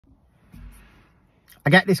I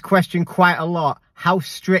get this question quite a lot. How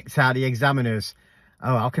strict are the examiners?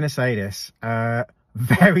 Oh, how can I say this?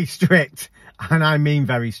 Very strict. And I mean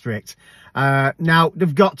very strict. Now,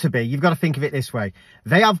 they've got to be. You've got to think of it this way.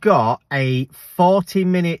 They have got a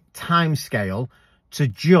 40-minute time scale to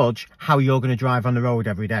judge how you're going to drive on the road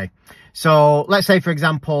every day. So let's say, for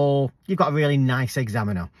example, you've got a really nice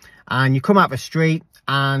examiner and you come out of a street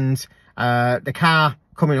and the car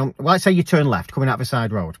coming on, well, let's say you turn left coming out of a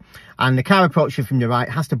side road and the car approaching from your right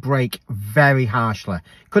has to brake very harshly.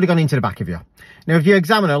 Could have gone into the back of you. Now, if your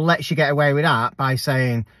examiner lets you get away with that by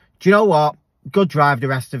saying, do you know what? Good drive, the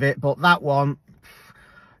rest of it, but that one,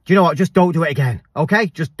 do you know what? Just don't do it again, okay?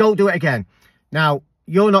 Just don't do it again. Now,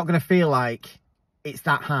 you're not going to feel like it's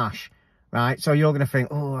that harsh, right? So you're going to think,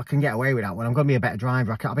 oh, I can get away with that one. I'm going to be a better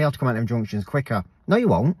driver. I'll be able to come out of them junctions quicker. No, you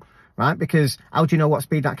won't, right? Because how do you know what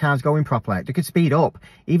speed that car's going properly? They could speed up.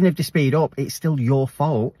 Even if they speed up, it's still your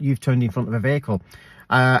fault. You've turned in front of a vehicle.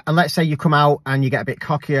 And let's say you come out and you get a bit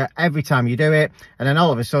cockier every time you do it. And then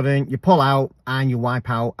all of a sudden you pull out and you wipe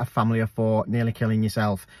out a family of 4, nearly killing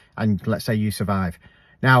yourself. And let's say you survive.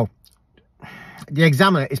 Now, the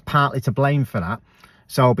examiner is partly to blame for that.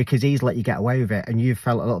 So because he's let you get away with it and you've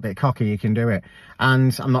felt a little bit cocky, you can do it.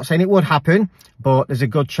 And I'm not saying it would happen, but there's a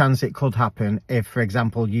good chance it could happen if, for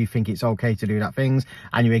example, you think it's okay to do that things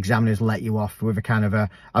and your examiners let you off with a kind of a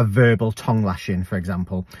verbal tongue lashing, for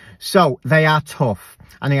example. So they are tough,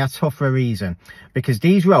 and they are tough for a reason, because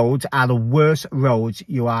these roads are the worst roads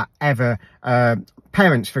you are ever.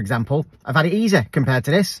 Parents, for example, have had it easier compared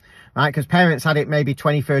to this, right? Because parents had it maybe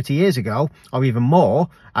 20, 30 years ago, or even more,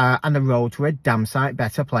 and the roads were a damn sight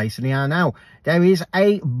better place than they are now. There is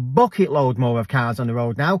a bucket load more of cars on the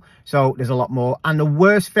road now, so there's a lot more. And the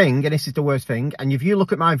worst thing, and this is the worst thing, and if you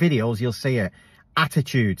look at my videos, you'll see it,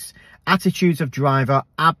 attitudes. Attitudes of driver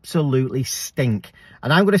absolutely stink.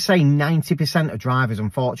 And I'm going to say 90% of drivers,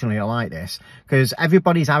 unfortunately, are like this, because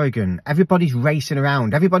everybody's arrogant. Everybody's racing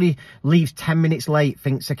around. Everybody leaves 10 minutes late,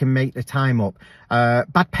 thinks they can make the time up.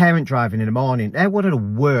 Bad parent driving in the morning. They're one of the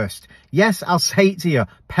worst. Yes, I'll say it to you.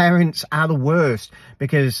 Parents are the worst,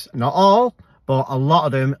 because not all, but a lot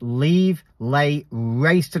of them leave late,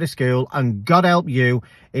 race to the school, and God help you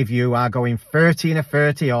if you are going 30 in a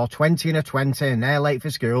 30 or 20 in a 20 and they're late for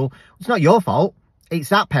school. It's not your fault. It's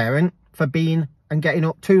that parent for being and getting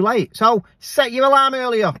up too late. So set your alarm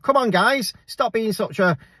earlier. Come on, guys. Stop being such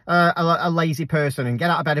a lazy person and get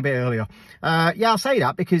out of bed a bit earlier. Yeah, I'll say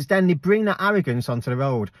that because then they bring that arrogance onto the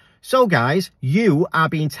road. So, guys, you are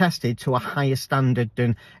being tested to a higher standard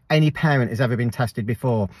than any parent has ever been tested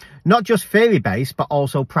before. Not just theory-based, but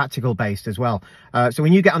also practical-based as well. So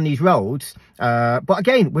when you get on these roads, but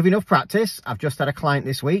again, with enough practice, I've just had a client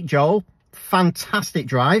this week, Joel. Fantastic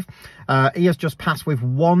drive. He has just passed with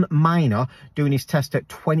 1 minor doing his test at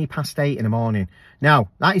 20 past 8 in the morning. Now,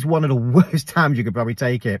 that is one of the worst times you could probably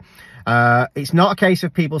take it. It's not a case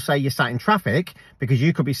of people say you're sat in traffic, because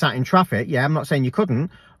you could be sat in traffic. Yeah, I'm not saying you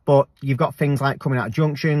couldn't, but you've got things like coming out of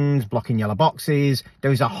junctions, blocking yellow boxes.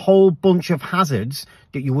 There is a whole bunch of hazards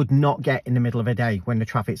that you would not get in the middle of a day when the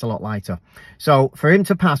traffic's a lot lighter. So for him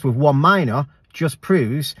to pass with 1 minor just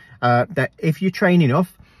proves that if you train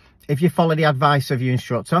enough, if you follow the advice of your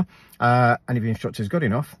instructor, and if your instructor is good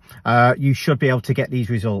enough, you should be able to get these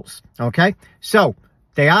results. Okay, so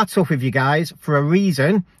they are tough with you guys for a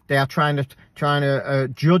reason. They are trying to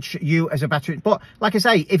judge you as a better. But like I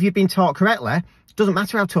say, if you've been taught correctly, it doesn't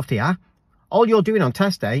matter how tough they are. All you're doing on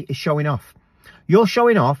test day is showing off. You're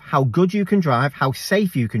showing off how good you can drive, how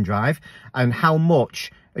safe you can drive, and how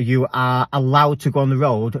much you are allowed to go on the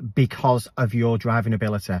road because of your driving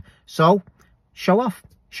ability. So show off.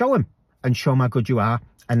 Show them and show them how good you are,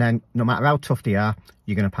 and then no matter how tough they are,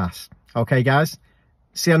 you're going to pass. Okay, guys?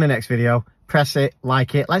 See you on the next video. Press it,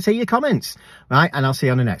 like it, let's hear your comments, right? And I'll see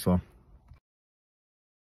you on the next one.